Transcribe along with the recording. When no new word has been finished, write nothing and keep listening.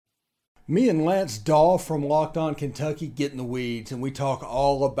Me and Lance Dahl from Locked On Kentucky get in the weeds, and we talk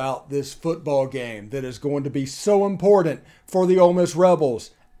all about this football game that is going to be so important for the Ole Miss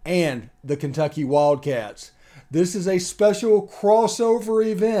Rebels and the Kentucky Wildcats. This is a special crossover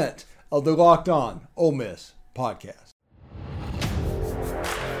event of the Locked On Ole Miss podcast.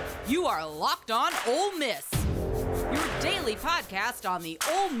 You are Locked On Ole Miss, your daily podcast on the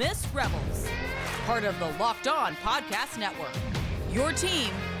Ole Miss Rebels, part of the Locked On Podcast Network, your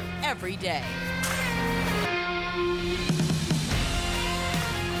team every day.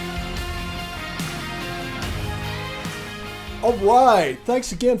 All right.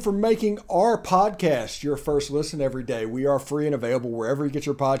 Thanks again for making our podcast your first listen every day. We are free and available wherever you get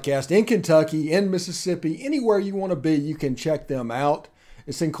your podcast, in Kentucky, in Mississippi, anywhere you want to be, you can check them out.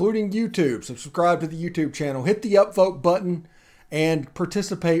 It's including YouTube. Subscribe to the YouTube channel, hit the upvote button, and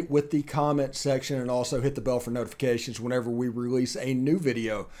participate with the comment section, and also hit the bell for notifications whenever we release a new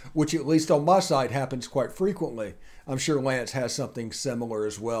video, which at least on my side happens quite frequently. I'm sure Lance has something similar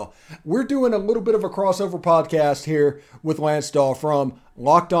as well. We're doing a little bit of a crossover podcast here with Lance Dahl from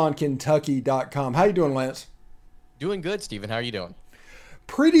LockedOnKentucky.com. How you doing, Lance? Doing good, Stephen. How are you doing?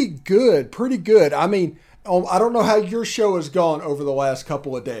 Pretty good, pretty good. I mean, I don't know how your show has gone over the last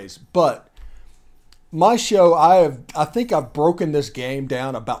couple of days, but my show, I think I've broken this game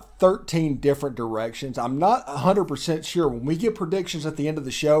down about 13 different directions. I'm not 100% sure. When we get predictions at the end of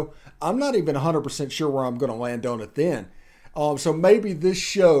the show, I'm not even 100% sure where I'm going to land on it then. So maybe this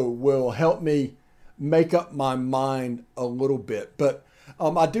show will help me make up my mind a little bit. But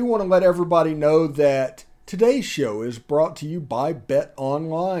I do want to let everybody know that today's show is brought to you by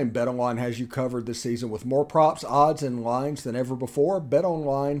BetOnline. BetOnline has you covered this season with more props, odds, and lines than ever before.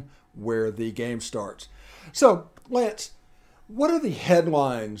 BetOnline, where the game starts. So, Lance, what are the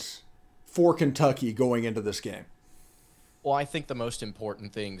headlines for Kentucky going into this game? Well, I think the most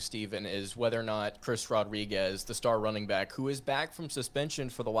important thing, Stephen, is whether or not Chris Rodriguez, the star running back, who is back from suspension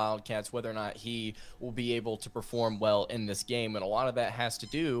for the Wildcats, whether or not he will be able to perform well in this game. And a lot of that has to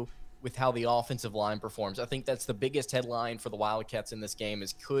do with how the offensive line performs. I think that's the biggest headline for the Wildcats in this game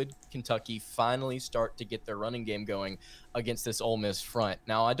is, could Kentucky finally start to get their running game going against this Ole Miss front?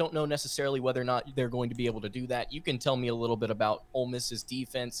 Now, I don't know necessarily whether or not they're going to be able to do that. You can tell me a little bit about Ole Miss's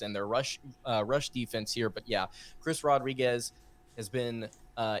defense and their rush defense here. But yeah, Chris Rodriguez has been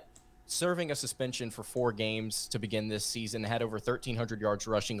serving a suspension for 4 games to begin this season, had over 1,300 yards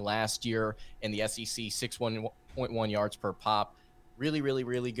rushing last year in the SEC, 6.1 yards per pop.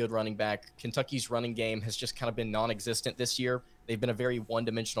 Really good running back. Kentucky's running game has just kind of been non-existent this year. They've been a very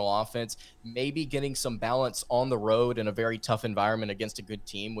one-dimensional offense. Maybe getting some balance on the road in a very tough environment against a good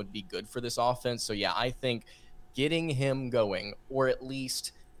team would be good for this offense. So yeah, I think getting him going, or at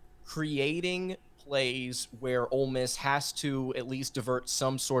least creating plays where Ole Miss has to at least divert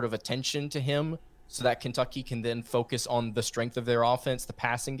some sort of attention to him, so that Kentucky can then focus on the strength of their offense, the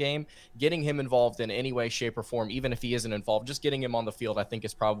passing game. Getting him involved in any way, shape, or form, even if he isn't involved, just getting him on the field, I think,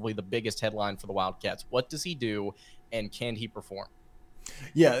 is probably the biggest headline for the Wildcats. What does he do, and can he perform?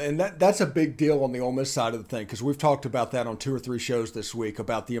 Yeah, and that's a big deal on the Ole Miss side of the thing, because we've talked about that on 2 or 3 shows this week,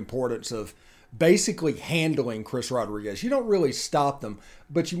 about the importance of basically handling Chris Rodriguez. You don't really stop them,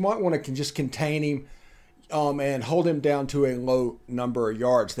 but you might want to just contain him and hold him down to a low number of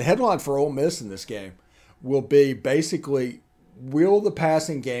yards. The headline for Ole Miss in this game will be basically, will the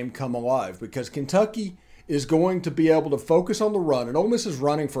passing game come alive? Because Kentucky is going to be able to focus on the run, and Ole Miss is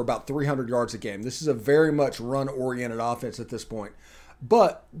running for about 300 yards a game. This is a very much run-oriented offense at this point.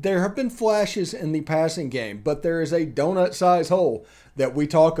 But there have been flashes in the passing game, but there is a donut-sized hole that we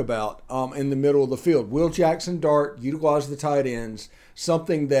talk about in the middle of the field. Will Jackson Dart utilize the tight ends,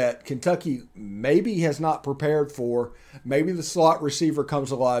 something that Kentucky maybe has not prepared for. Maybe the slot receiver comes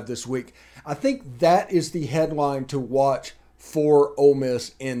alive this week. I think that is the headline to watch for Ole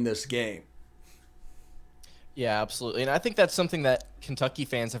Miss in this game. Yeah, absolutely. And I think that's something that Kentucky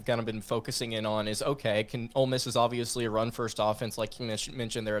fans have kind of been focusing in on is, okay, Ole Miss is obviously a run-first offense. Like you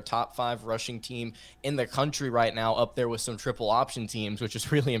mentioned, they're a top 5 rushing team in the country right now, up there with some triple option teams, which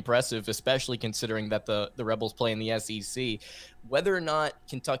is really impressive, especially considering that the Rebels play in the SEC. Whether or not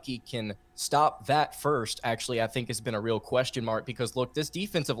Kentucky can stop that first, actually, I think has been a real question mark because, look, this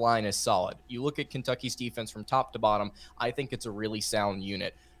defensive line is solid. You look at Kentucky's defense from top to bottom, I think it's a really sound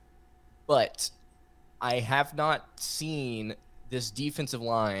unit. But I have not seen this defensive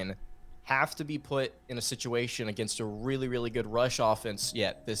line have to be put in a situation against a really good rush offense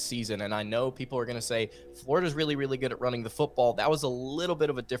yet this season. And I know people are going to say Florida's really good at running the football. That was a little bit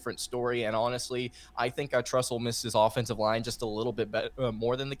of a different story. And honestly, I think I trust Ole Miss's offensive line just a little bit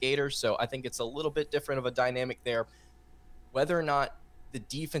more than the Gators. So I think it's a little bit different of a dynamic there. Whether or not the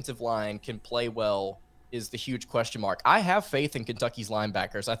defensive line can play well is the huge question mark. I have faith in Kentucky's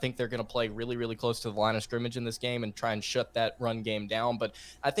linebackers. I think they're going to play really, really close to the line of scrimmage in this game and try and shut that run game down. But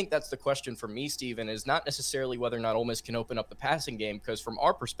I think that's the question for me, Steven, is not necessarily whether or not Ole Miss can open up the passing game, because from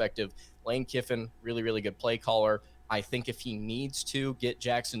our perspective, Lane Kiffin, really, really good play caller. I think if he needs to get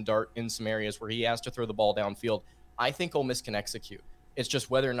Jackson Dart in some areas where he has to throw the ball downfield, I think Ole Miss can execute. It's just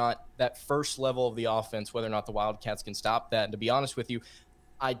whether or not that first level of the offense, whether or not the Wildcats can stop that. And to be honest with you,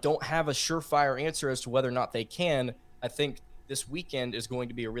 I don't have a surefire answer as to whether or not they can. I think this weekend is going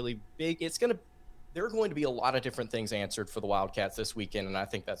to be a really big, there are going to be a lot of different things answered for the Wildcats this weekend, and I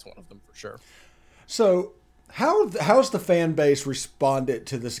think that's one of them for sure. So how's the fan base responded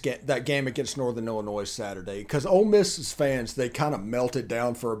to that game against Northern Illinois Saturday? Because Ole Miss's fans, they kind of melted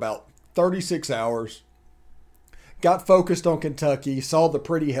down for about 36 hours, got focused on Kentucky, saw the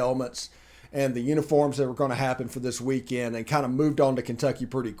pretty helmets and the uniforms that were going to happen for this weekend, and kind of moved on to Kentucky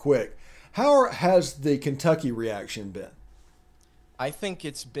pretty quick. How has the Kentucky reaction been? I think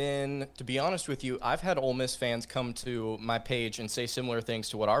it's been, to be honest with you, I've had Ole Miss fans come to my page and say similar things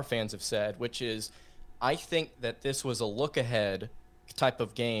to what our fans have said, which is, I think that this was a look-ahead type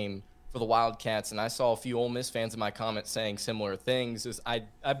of game for the Wildcats, and I saw a few Ole Miss fans in my comments saying similar things.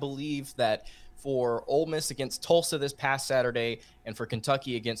 I believe that for Ole Miss against Tulsa this past Saturday and for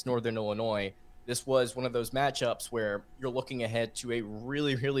Kentucky against Northern Illinois, this was one of those matchups where you're looking ahead to a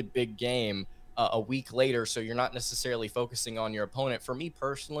really, really big game a week later, so you're not necessarily focusing on your opponent. For me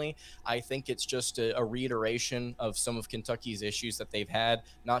personally, I think it's just a reiteration of some of Kentucky's issues that they've had,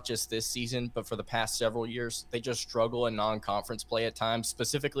 not just this season, but for the past several years. They just struggle in non-conference play at times,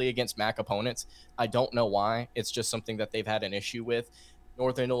 specifically against MAC opponents. I don't know why. It's just something that they've had an issue with.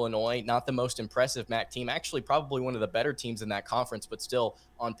 Northern Illinois, not the most impressive MAC team, actually probably one of the better teams in that conference, but still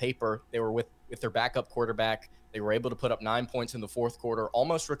on paper, they were with their backup quarterback. They were able to put up 9 points in the fourth quarter,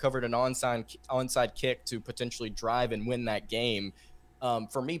 almost recovered an onside kick to potentially drive and win that game.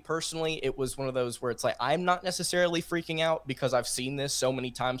 For me personally, it was one of those where it's like, I'm not necessarily freaking out because I've seen this so many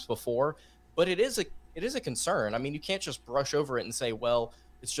times before, but it is a concern. I mean, you can't just brush over it and say, well,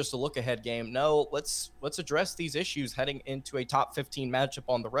 it's just a look-ahead game. No, let's address these issues heading into a top 15 matchup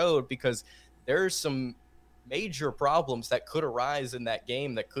on the road, because there's some major problems that could arise in that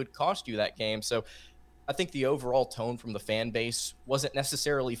game that could cost you that game. So I think the overall tone from the fan base wasn't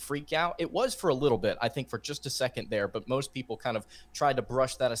necessarily freak out. It was for a little bit, I think, for just a second there, but most people kind of tried to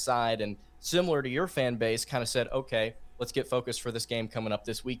brush that aside, and similar to your fan base, kind of said, okay, let's get focused for this game coming up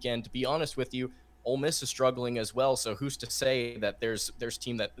this weekend. To be honest with you, Ole Miss is struggling as well, so who's to say that there's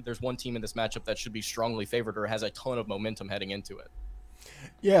one team in this matchup that should be strongly favored or has a ton of momentum heading into it?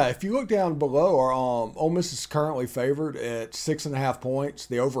 Yeah, if you look down below, Ole Miss is currently favored at 6.5 points.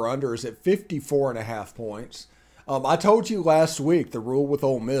 The over/under is at 54.5 points. I told you last week the rule with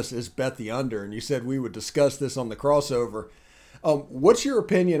Ole Miss is bet the under, and you said we would discuss this on the crossover. What's your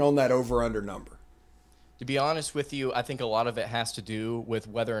opinion on that over/under number? To be honest with you, I think a lot of it has to do with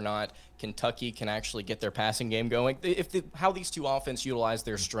whether or not Kentucky can actually get their passing game going. How these two offenses utilize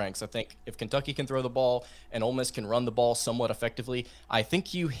their strengths. I think if Kentucky can throw the ball and Ole Miss can run the ball somewhat effectively, I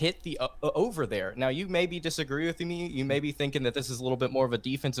think you hit the over there. Now, you maybe disagree with me. You may be thinking that this is a little bit more of a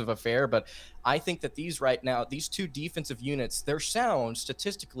defensive affair, but I think that these two defensive units, they're sound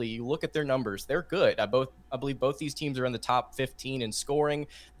statistically. You look at their numbers, they're good. I believe both these teams are in the top 15 in scoring.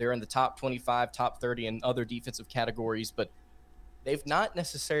 They're in the top 25, top 30 in other defensive categories, but they've not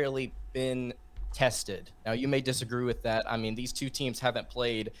necessarily been tested. Now, you may disagree with that. I mean, these two teams haven't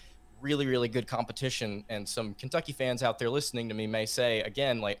played really, really good competition, and some Kentucky fans out there listening to me may say,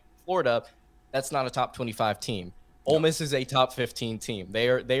 again, like Florida, that's not a top 25 team. Ole Miss is a top 15 team. They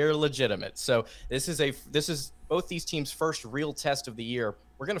are legitimate. So this is both these teams' first real test of the year.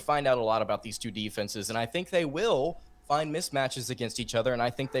 We're going to find out a lot about these two defenses, and I think they will find mismatches against each other, and I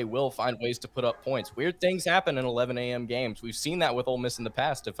think they will find ways to put up points. Weird things happen in 11 a.m. games. We've seen that with Ole Miss in the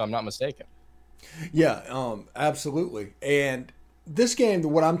past, if I'm not mistaken. Yeah, absolutely. And this game,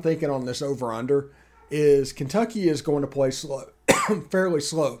 what I'm thinking on this over-under is Kentucky is going to play slow, fairly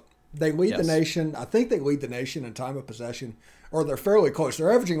slow. They lead the nation. I think they lead the nation in time of possession, or they're fairly close.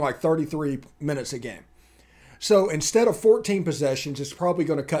 They're averaging like 33 minutes a game. So instead of 14 possessions, it's probably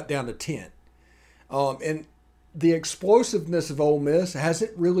going to cut down to 10. And the explosiveness of Ole Miss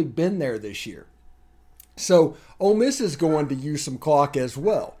hasn't really been there this year. So Ole Miss is going to use some clock as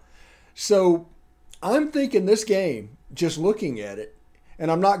well. So I'm thinking this game, just looking at it, and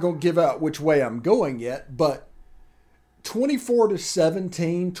I'm not going to give out which way I'm going yet, but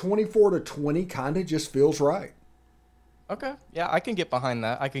 24-17, 24-20 kind of just feels right. Okay. Yeah, I can get behind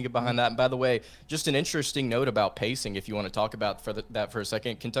that. And by the way, just an interesting note about pacing, if you want to talk about that for a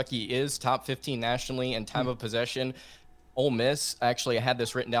second. Kentucky is top 15 nationally in time of possession. Ole Miss, actually, I had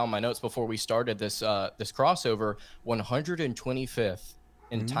this written down in my notes before we started this crossover, 125th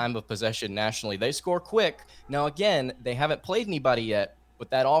in time of possession nationally. They score quick. Now, again, they haven't played anybody yet, but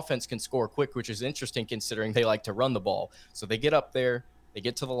that offense can score quick, which is interesting considering they like to run the ball. So they get up there, they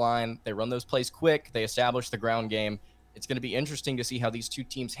get to the line, they run those plays quick, they establish the ground game. It's going to be interesting to see how these two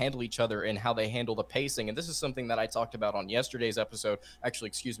teams handle each other and how they handle the pacing. And this is something that I talked about on yesterday's episode. Actually,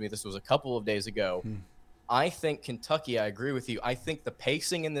 excuse me, this was a couple of days ago. I think Kentucky, I agree with you. I think the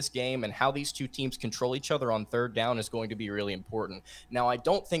pacing in this game and how these two teams control each other on third down is going to be really important. Now, I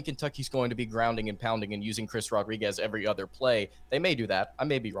don't think Kentucky's going to be grounding and pounding and using Chris Rodriguez every other play. They may do that. I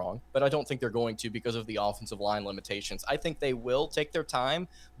may be wrong, but I don't think they're going to because of the offensive line limitations. I think they will take their time,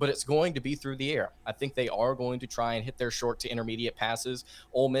 but it's going to be through the air. I think they are going to try and hit their short to intermediate passes.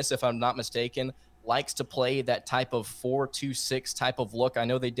 Ole Miss, if I'm not mistaken, likes to play that type of 4-2-6 type of look. I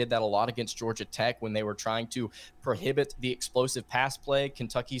know they did that a lot against Georgia Tech when they were trying to prohibit the explosive pass play.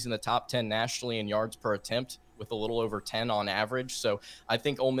 Kentucky's in the top 10 nationally in yards per attempt with a little over 10 on average. So I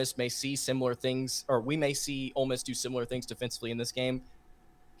think Ole Miss may see similar things, or we may see Ole Miss do similar things defensively in this game.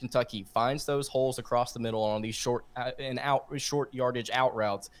 Kentucky finds those holes across the middle on these short yardage out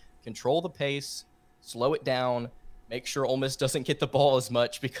routes, control the pace, slow it down, make sure Ole Miss doesn't get the ball as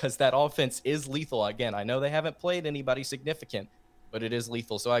much because that offense is lethal. Again, I know they haven't played anybody significant, but it is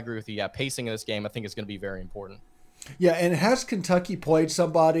lethal. So I agree with you. Yeah, pacing in this game I think is going to be very important. Yeah, and has Kentucky played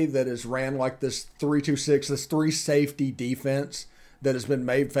somebody that has ran like this 3-2-6, this three safety defense that has been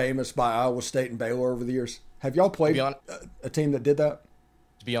made famous by Iowa State and Baylor over the years? Have y'all played a team that did that?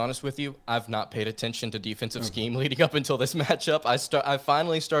 To be honest with you, I've not paid attention to defensive scheme leading up until this matchup. I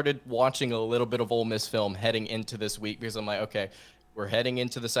finally started watching a little bit of Ole Miss film heading into this week because I'm like, okay, we're heading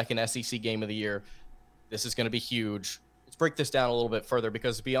into the second SEC game of the year. This is going to be huge. Let's break this down a little bit further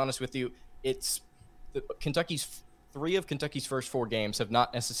because, to be honest with you, three of Kentucky's first four games have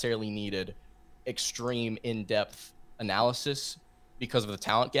not necessarily needed extreme in-depth analysis because of the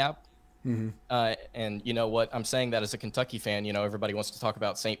talent gap. And you know what? I'm saying that as a Kentucky fan. You know, everybody wants to talk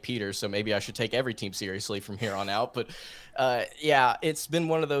about St. Peter's, so maybe I should take every team seriously from here on out. But yeah, it's been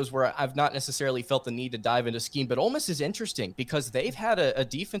one of those where I've not necessarily felt the need to dive into scheme. But Ole Miss is interesting because they've had a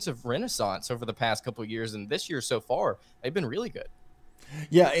defensive renaissance over the past couple of years, and this year so far, they've been really good.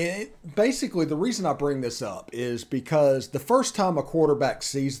 Yeah, basically the reason I bring this up is because the first time a quarterback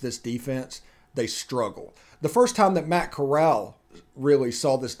sees this defense, they struggle. The first time that Matt Corral really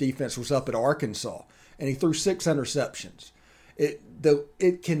saw this defense was up at Arkansas, and he threw 6 interceptions. It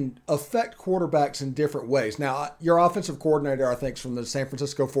can affect quarterbacks in different ways. Now, your offensive coordinator, I think, is from the San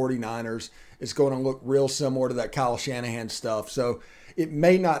Francisco 49ers, is going to look real similar to that Kyle Shanahan stuff. So it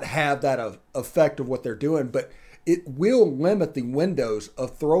may not have that effect of what they're doing, but it will limit the windows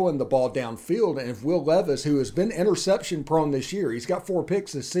of throwing the ball downfield. And if Will Levis, who has been interception prone this year, he's got 4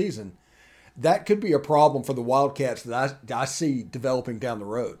 picks this season, that could be a problem for the Wildcats that I see developing down the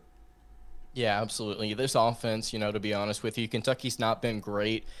road. Yeah, absolutely. This offense, you know, to be honest with you, Kentucky's not been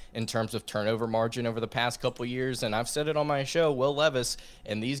great in terms of turnover margin over the past couple of years. And I've said it on my show, Will Levis,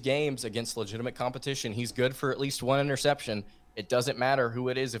 in these games against legitimate competition, he's good for at least 1 interception. It doesn't matter who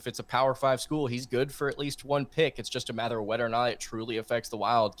it is. If it's a Power 5 school, he's good for at least 1 pick. It's just a matter of whether or not it truly affects the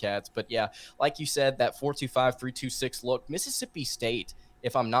Wildcats. But yeah, like you said, that 4-2-5, 3-2-6 look, Mississippi State,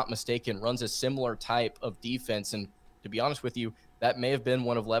 if I'm not mistaken, runs a similar type of defense. And to be honest with you, that may have been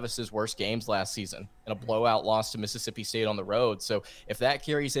one of Levis's worst games last season in a blowout loss to Mississippi State on the road. So if that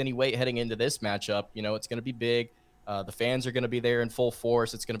carries any weight heading into this matchup, you know, it's going to be big. The fans are going to be there in full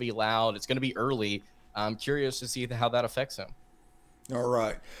force. It's going to be loud. It's going to be early. I'm curious to see how that affects him. All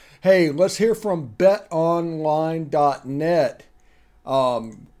right. Hey, let's hear from betonline.net.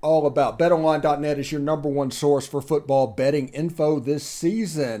 All about betonline.net is your number one source for football betting info this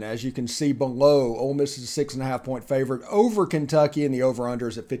season. As you can see below, Ole Miss is a 6.5-point favorite over Kentucky, and the over-under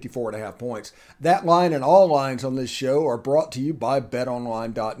is at 54.5 points. That line and all lines on this show are brought to you by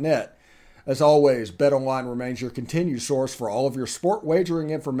betonline.net. As always, BetOnline remains your continued source for all of your sport wagering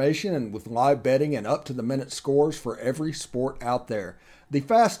information, and with live betting and up-to-the-minute scores for every sport out there. The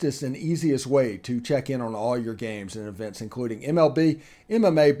fastest and easiest way to check in on all your games and events, including MLB,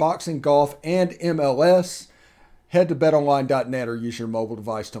 MMA, boxing, golf, and MLS. Head to betonline.net or use your mobile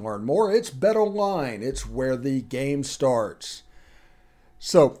device to learn more. It's BetOnline. It's where the game starts.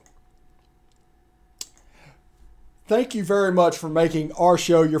 So, Thank you very much for making our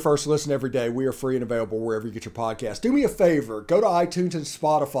show your first listen every day. We are free and available wherever you get your podcast. Do me a favor, go to iTunes and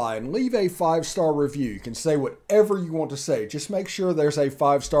Spotify and leave a 5-star review. You can say whatever you want to say. Just make sure there's a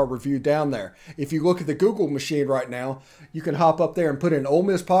 5-star review down there. If you look at the Google machine right now, you can hop up there and put in Ole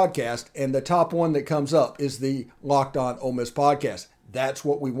Miss Podcast, and the top one that comes up is the Locked On Ole Miss Podcast. That's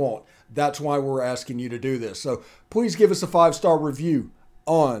what we want. That's why we're asking you to do this. So please give us a 5-star review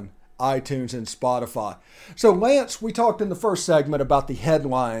on iTunes and Spotify. So Lance, we talked in the first segment about the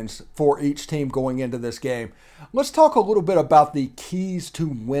headlines for each team going into this game. Let's talk a little bit about the keys to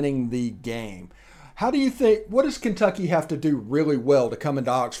winning the game. How do you think, what does Kentucky have to do really well to come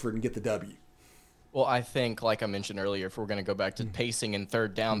into Oxford and get the W? Well, I think, like I mentioned earlier, if we're going to go back to pacing and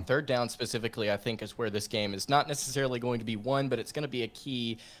third down specifically, I think is where this game is not necessarily going to be won, but it's going to be a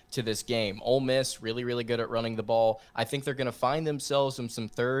key to this game. Ole Miss, really, really good at running the ball. I think they're going to find themselves in some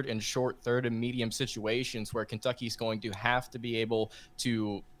third and medium situations where Kentucky's going to have to be able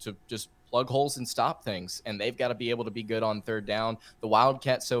to just plug holes and stop things, and they've got to be able to be good on third down. The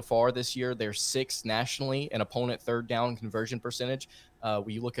Wildcats so far this year, they're 6th nationally in opponent third down conversion percentage.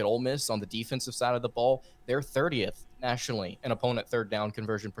 When you look at Ole Miss on the defensive side of the ball, they're 30th nationally in opponent third down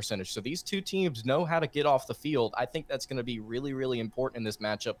conversion percentage. So these two teams know how to get off the field. I think that's going to be really, really important in this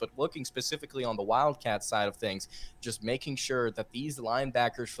matchup. But looking specifically on the Wildcats side of things, just making sure that these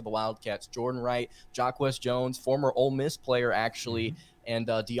linebackers for the Wildcats, Jordan Wright, Jacquez Jones, former Ole Miss player actually, and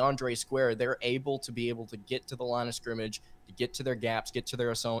DeAndre Square, they're able to get to the line of scrimmage, to get to their gaps, get to their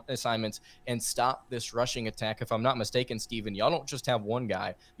assignments, and stop this rushing attack. If I'm not mistaken, Steven, y'all don't just have one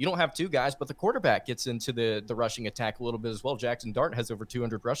guy. You don't have two guys, but the quarterback gets into the rushing attack a little bit as well. Jackson Dart has over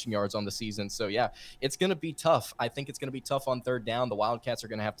 200 rushing yards on the season. So, yeah, it's going to be tough. I think it's going to be tough on third down. The Wildcats are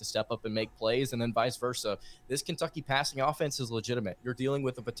going to have to step up and make plays, and then vice versa. This Kentucky passing offense is legitimate. You're dealing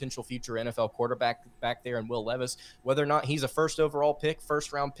with a potential future NFL quarterback back there in Will Levis. Whether or not he's a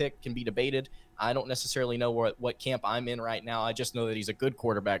first-round pick can be debated. I don't necessarily know what camp I'm in right now. I just know that he's a good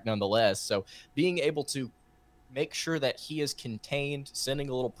quarterback nonetheless. So being able to make sure that he is contained, sending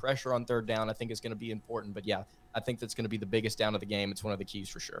a little pressure on third down, I think is going to be important. But, yeah, I think that's going to be the biggest down of the game. It's one of the keys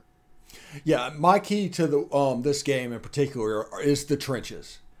for sure. Yeah, my key to this game in particular is the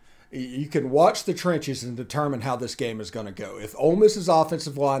trenches. You can watch the trenches and determine how this game is going to go. If Ole Miss's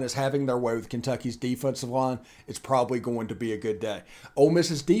offensive line is having their way with Kentucky's defensive line, it's probably going to be a good day. Ole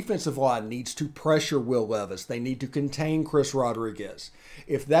Miss's defensive line needs to pressure Will Levis. They need to contain Chris Rodriguez.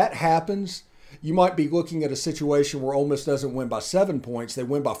 If that happens, you might be looking at a situation where Ole Miss doesn't win by 7 points. They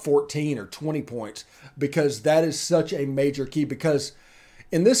win by 14 or 20 points, because that is such a major key. Because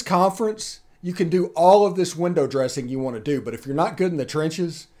in this conference, you can do all of this window dressing you want to do, but if you're not good in the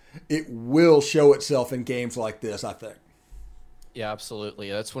trenches, it will show itself in games like this, I think. Yeah, absolutely.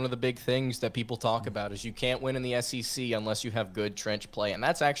 That's one of the big things that people talk about is you can't win in the SEC unless you have good trench play. And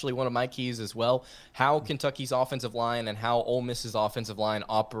that's actually one of my keys as well, how Kentucky's offensive line and how Ole Miss's offensive line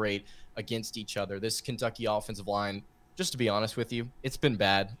operate against each other. This Kentucky offensive line, just to be honest with you, it's been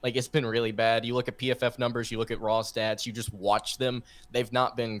bad. Like, it's been really bad. You look at PFF numbers, you look at raw stats, you just watch them. They've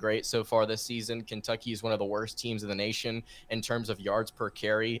not been great so far this season. Kentucky is one of the worst teams in the nation in terms of yards per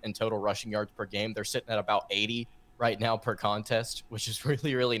carry and total rushing yards per game. They're sitting at about 80 right now per contest, which is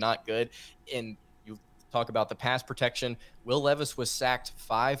really, really not good. And you talk about the pass protection. Will Levis was sacked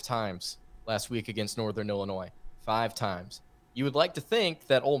 5 times last week against Northern Illinois. 5 times. You would like to think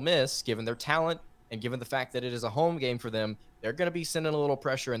that Ole Miss, given their talent, and given the fact that it is a home game for them, they're going to be sending a little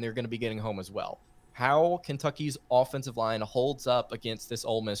pressure and they're going to be getting home as well. How Kentucky's offensive line holds up against this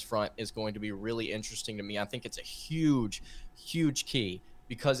Ole Miss front is going to be really interesting to me. I think it's a huge, huge key,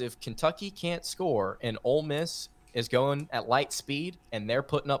 because if Kentucky can't score and Ole Miss is going at light speed and they're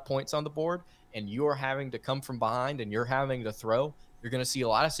putting up points on the board and you're having to come from behind and you're having to throw, you're going to see a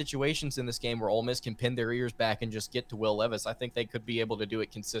lot of situations in this game where Ole Miss can pin their ears back and just get to Will Levis. I think they could be able to do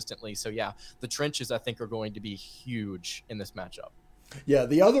it consistently. So, yeah, the trenches, I think, are going to be huge in this matchup. Yeah,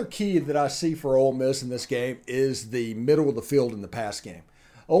 the other key that I see for Ole Miss in this game is the middle of the field in the pass game.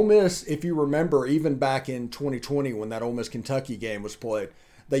 Ole Miss, if you remember, even back in 2020 when that Ole Miss-Kentucky game was played,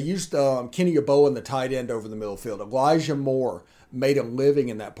 they used Kenny Yeboah in the tight end over the middle of the field. Elijah Moore made a living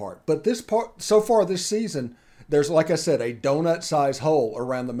in that part. But this part, so far this season, there's, like I said, a donut-sized hole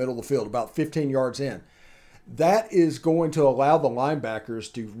around the middle of the field, about 15 yards in. That is going to allow the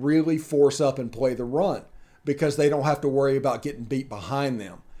linebackers to really force up and play the run, because they don't have to worry about getting beat behind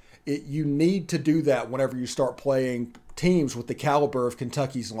them. You need to do that whenever you start playing teams with the caliber of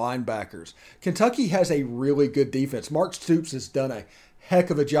Kentucky's linebackers. Kentucky has a really good defense. Mark Stoops has done a heck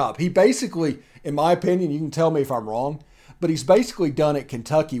of a job. He basically, in my opinion, you can tell me if I'm wrong, but he's basically done at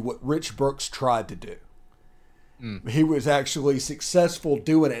Kentucky what Rich Brooks tried to do. He was actually successful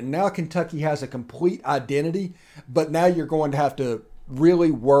doing it. And now Kentucky has a complete identity, but now you're going to have to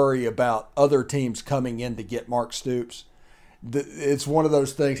really worry about other teams coming in to get Mark Stoops. It's one of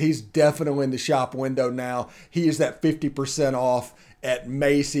those things. He's definitely in the shop window now. He is that 50% off at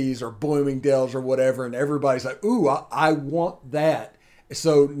Macy's or Bloomingdale's or whatever, and everybody's like, ooh, I want that.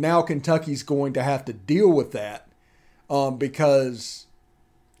 So now Kentucky's going to have to deal with that because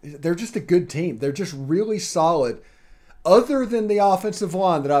they're just a good team. They're just really solid. Other than the offensive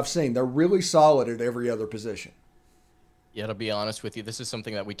line that I've seen, they're really solid at every other position. Yeah, to be honest with you, this is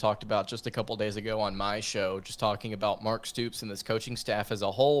something that we talked about just a couple days ago on my show, just talking about Mark Stoops and this coaching staff as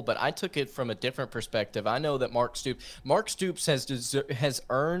a whole, but I took it from a different perspective. I know that Mark Stoops has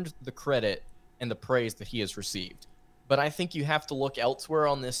earned the credit and the praise that he has received. But I think you have to look elsewhere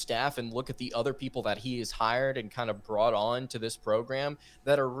on this staff and look at the other people that he has hired and kind of brought on to this program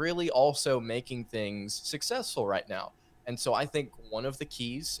that are really also making things successful right now. And so I think one of the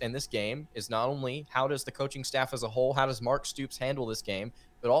keys in this game is not only how does the coaching staff as a whole, how does Mark Stoops handle this game,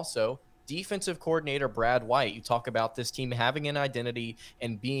 but also defensive coordinator Brad White. You talk about this team having an identity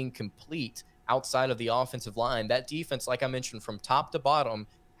and being complete outside of the offensive line. That defense, like I mentioned, from top to bottom,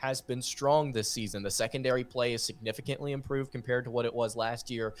 has been strong this season. The secondary play is significantly improved compared to what it was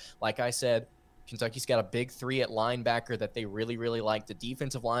last year. Like I said, Kentucky's got a big three at linebacker that they really, really like. The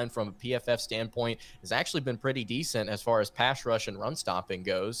defensive line from a PFF standpoint has actually been pretty decent as far as pass rush and run stopping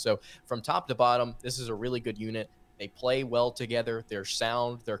goes. So from top to bottom, this is a really good unit. They play well together. They're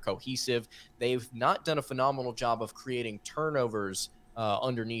sound. They're cohesive. They've not done a phenomenal job of creating turnovers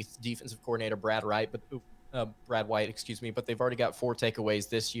underneath defensive coordinator Brad White, but they've already got 4 takeaways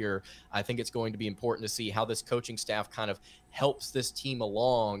this year. I think it's going to be important to see how this coaching staff kind of helps this team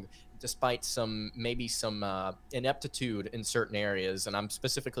along despite some ineptitude in certain areas. And I'm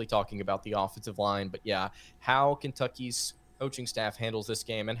specifically talking about the offensive line, but yeah, how Kentucky's coaching staff handles this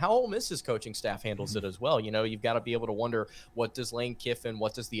game and how Ole Miss's coaching staff handles it as well. You know, you've got to be able to wonder, what does Lane Kiffin,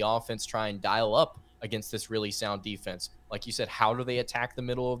 what does the offense try and dial up against this really sound defense? Like you said, how do they attack the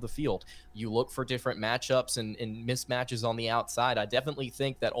middle of the field? You look for different matchups and mismatches on the outside. I definitely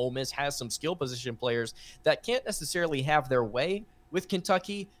think that Ole Miss has some skill position players that can't necessarily have their way with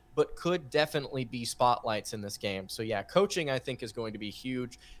Kentucky, but could definitely be spotlights in this game. So yeah, coaching I think is going to be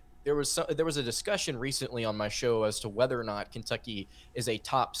huge. There was a discussion recently on my show as to whether or not Kentucky is a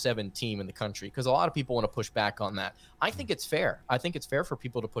top 7 team in the country, because a lot of people want to push back on that. I think it's fair. I think it's fair for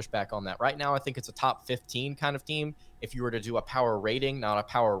people to push back on that. Right now, I think it's a top 15 kind of team if you were to do a power rating, not a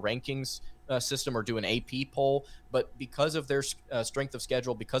power rankings system, or do an AP poll. But because of their strength of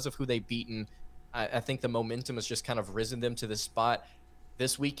schedule, because of who they've beaten, I think the momentum has just kind of risen them to this spot.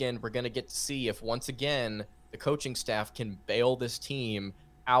 This weekend, we're going to get to see if, once again, the coaching staff can bail this team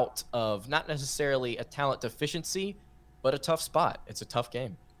out of not necessarily a talent deficiency, but a tough spot. It's a tough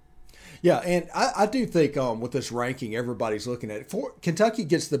game. Yeah, and I do think with this ranking, everybody's looking at it. Kentucky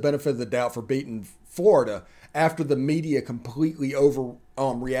gets the benefit of the doubt for beating Florida after the media completely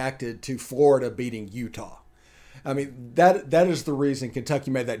reacted to Florida beating Utah. I mean, that is the reason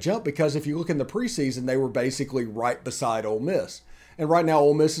Kentucky made that jump, because if you look in the preseason, they were basically right beside Ole Miss. And right now,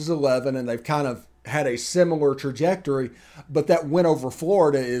 Ole Miss is 11, and they've kind of had a similar trajectory, but that win over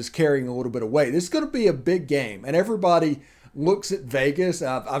Florida is carrying a little bit of weight. It's going to be a big game, and everybody looks at Vegas.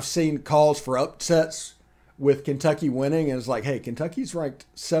 I've seen calls for upsets with Kentucky winning, and it's like, hey, Kentucky's ranked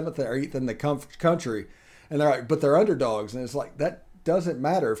 7th or 8th in the country, and they're like, but they're underdogs, and it's like, that doesn't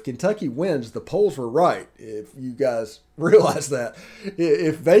matter. If Kentucky wins, the polls were right. If you guys realize that,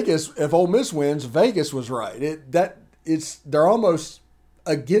 if Ole Miss wins, Vegas was right. They're almost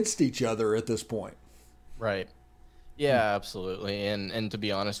against each other at this point. Right. Yeah, absolutely. And to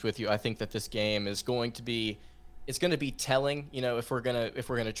be honest with you, I think that this game is going to be telling. You know, if we're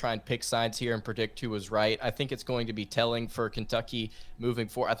gonna try and pick sides here and predict who was right, I think it's going to be telling for Kentucky moving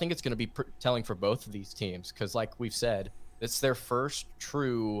forward. I think it's going to be telling for both of these teams, because like we've said, it's their first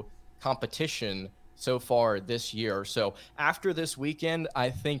true competition so far this year. So after this weekend,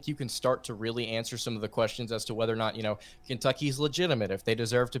 I think you can start to really answer some of the questions as to whether or not, you know, Kentucky's legitimate, if they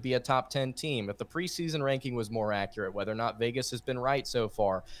deserve to be a top 10 team, if the preseason ranking was more accurate, whether or not Vegas has been right so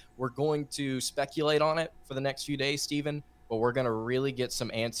far. We're going to speculate on it for the next few days, Stephen, but we're going to really get some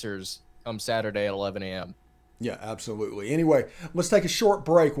answers come Saturday at 11 a.m. Yeah, absolutely. Anyway, let's take a short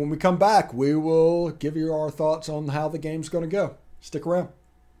break. When we come back, we will give you our thoughts on how the game's going to go. Stick around.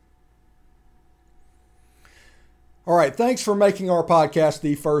 All right, thanks for making our podcast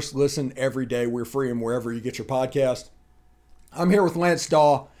the first listen every day. We're free and wherever you get your podcast. I'm here with Lance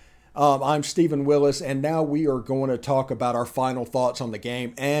Daw. I'm Stephen Willis, and now we are going to talk about our final thoughts on the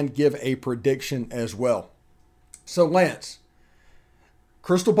game and give a prediction as well. So, Lance,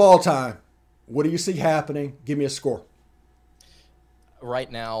 crystal ball time. What do you see happening? Give me a score.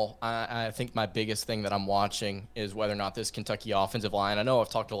 Right now, I think my biggest thing that I'm watching is whether or not this Kentucky offensive line. I know I've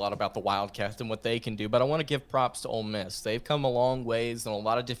talked a lot about the Wildcats and what they can do, but I want to give props to Ole Miss. They've come a long ways in a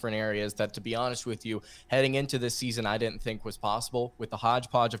lot of different areas that, to be honest with you, heading into this season, I didn't think was possible. With the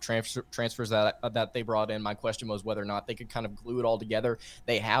hodgepodge of transfers that they brought in, my question was whether or not they could kind of glue it all together.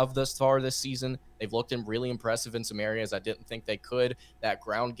 They have thus far this season. They've looked really impressive in some areas I didn't think they could. That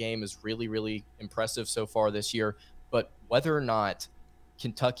ground game is really, really impressive so far this year. But whether or not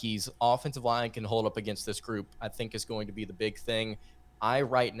Kentucky's offensive line can hold up against this group, I think is going to be the big thing. I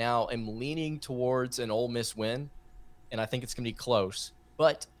right now am leaning towards an Ole Miss win, and I think it's going to be close.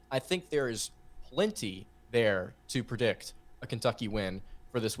 But I think there is plenty there to predict a Kentucky win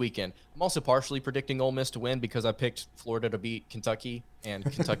for this weekend. I'm also partially predicting Ole Miss to win because I picked Florida to beat Kentucky, and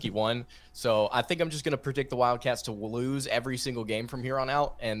Kentucky won. So I think I'm just going to predict the Wildcats to lose every single game from here on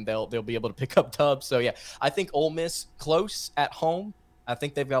out, and they'll be able to pick up dubs. So yeah, I think Ole Miss close at home. I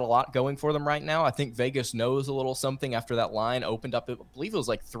think they've got a lot going for them right now. I think Vegas knows a little something after that line opened up. I believe it was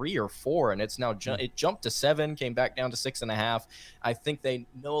like 3 or 4, and it's now it jumped to 7, came back down to 6.5. I think they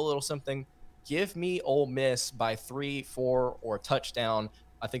know a little something. Give me Ole Miss by 3, 4, or a touchdown.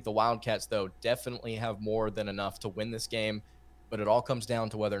 I think the Wildcats, though, definitely have more than enough to win this game, but it all comes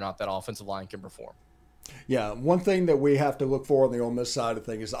down to whether or not that offensive line can perform. Yeah, one thing that we have to look for on the Ole Miss side of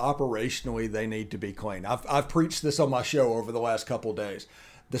things is operationally they need to be clean. I've preached this on my show over the last couple of days.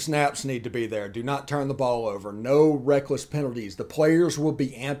 The snaps need to be there. Do not turn the ball over. No reckless penalties. The players will be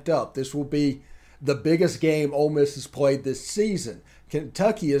amped up. This will be the biggest game Ole Miss has played this season.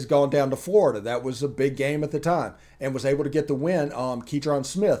 Kentucky has gone down to Florida. That was a big game at the time and was able to get the win. Keydron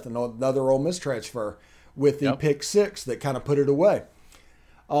Smith, another Ole Miss transfer, with the pick 6 that kind of put it away.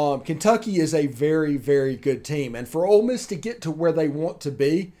 Kentucky is a very, very good team. And for Ole Miss to get to where they want to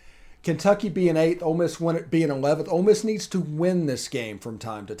be, Kentucky being 8th, Ole Miss being 11th, Ole Miss needs to win this game from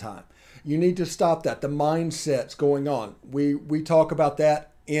time to time. You need to stop that. The mindset's going on. We talk about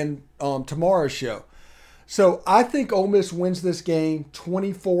that in tomorrow's show. So I think Ole Miss wins this game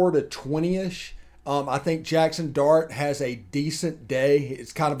 24-20-ish. I think Jackson Dart has a decent day.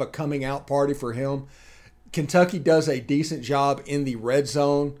 It's kind of a coming out party for him. Kentucky does a decent job in the red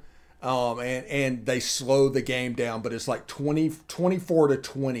zone, and they slow the game down. But it's like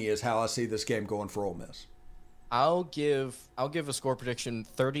 24-20 is how I see this game going for Ole Miss. I'll give a score prediction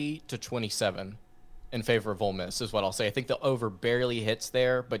 30-27 in favor of Ole Miss is what I'll say. I think the over barely hits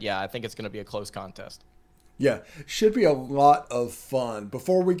there, but yeah, I think it's going to be a close contest. Yeah, should be a lot of fun.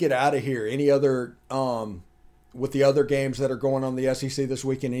 Before we get out of here, any other with the other games that are going on in the SEC this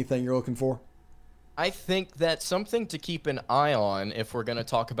weekend, anything you're looking for? I think that something to keep an eye on, if we're going to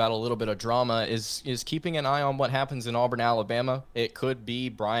talk about a little bit of drama, is keeping an eye on what happens in Auburn, Alabama. It could be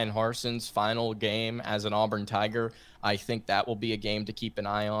Brian Harsin's final game as an Auburn Tiger. I think that will be a game to keep an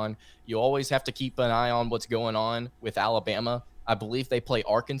eye on. You always have to keep an eye on what's going on with Alabama. I believe they play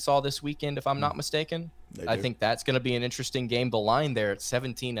Arkansas this weekend, if I'm not mistaken. I think that's going to be an interesting game. The line there at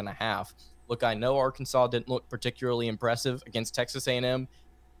 17.5. Look, I know Arkansas didn't look particularly impressive against Texas A&M.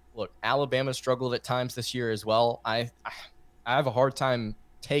 Look, Alabama struggled at times this year as well. I have a hard time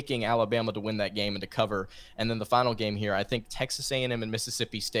taking Alabama to win that game and to cover. And then the final game here, I think Texas A&M and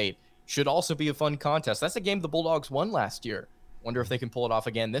Mississippi State should also be a fun contest. That's a game the Bulldogs won last year. Wonder if they can pull it off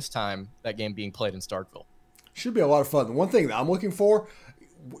again this time, that game being played in Starkville. Should be a lot of fun. The one thing that I'm looking for,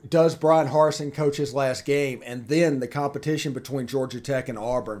 does Brian Harsin coach his last game? And then the competition between Georgia Tech and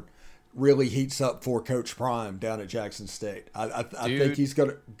Auburn really heats up for Coach Prime down at Jackson State. I think he's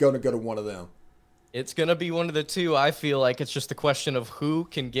going to go to one of them. It's going to be one of the two. I feel like it's just a question of who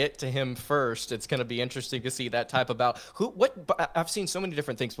can get to him first. It's going to be interesting to see that type of bout. I've seen so many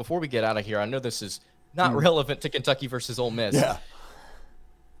different things. Before we get out of here, I know this is not relevant to Kentucky versus Ole Miss. Yeah.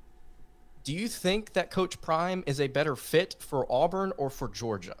 Do you think that Coach Prime is a better fit for Auburn or for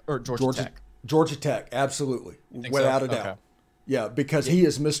Georgia Tech? Georgia Tech, absolutely, without a doubt. Okay. Yeah, because he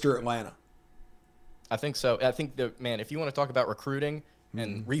is Mr. Atlanta. I think so. I think if you want to talk about recruiting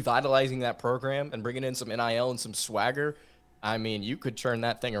and revitalizing that program and bringing in some NIL and some swagger, I mean, you could turn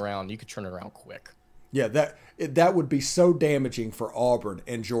that thing around. You could turn it around quick. Yeah, that would be so damaging for Auburn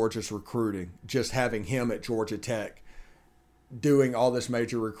and Georgia's recruiting, just having him at Georgia Tech doing all this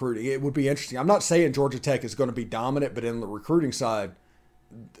major recruiting. It would be interesting. I'm not saying Georgia Tech is going to be dominant, but in the recruiting side,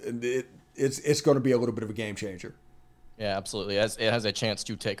 it's going to be a little bit of a game changer. Yeah, absolutely. It has a chance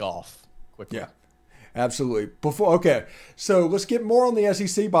to take off quickly. Yeah. Absolutely. Okay, so let's get more on the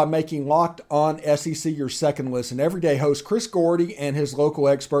SEC by making Locked On SEC your second listen. Everyday host Chris Gordy and his local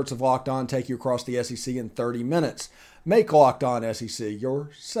experts of Locked On take you across the SEC in 30 minutes. Make Locked On SEC your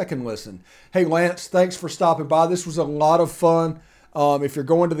second listen. Hey, Lance, thanks for stopping by. This was a lot of fun. If you're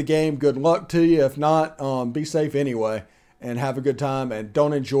going to the game, good luck to you. If not, be safe anyway and have a good time, and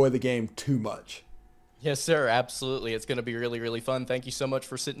don't enjoy the game too much. Yes, sir. Absolutely. It's going to be really, really fun. Thank you so much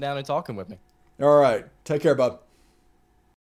for sitting down and talking with me. All right. Take care, bud.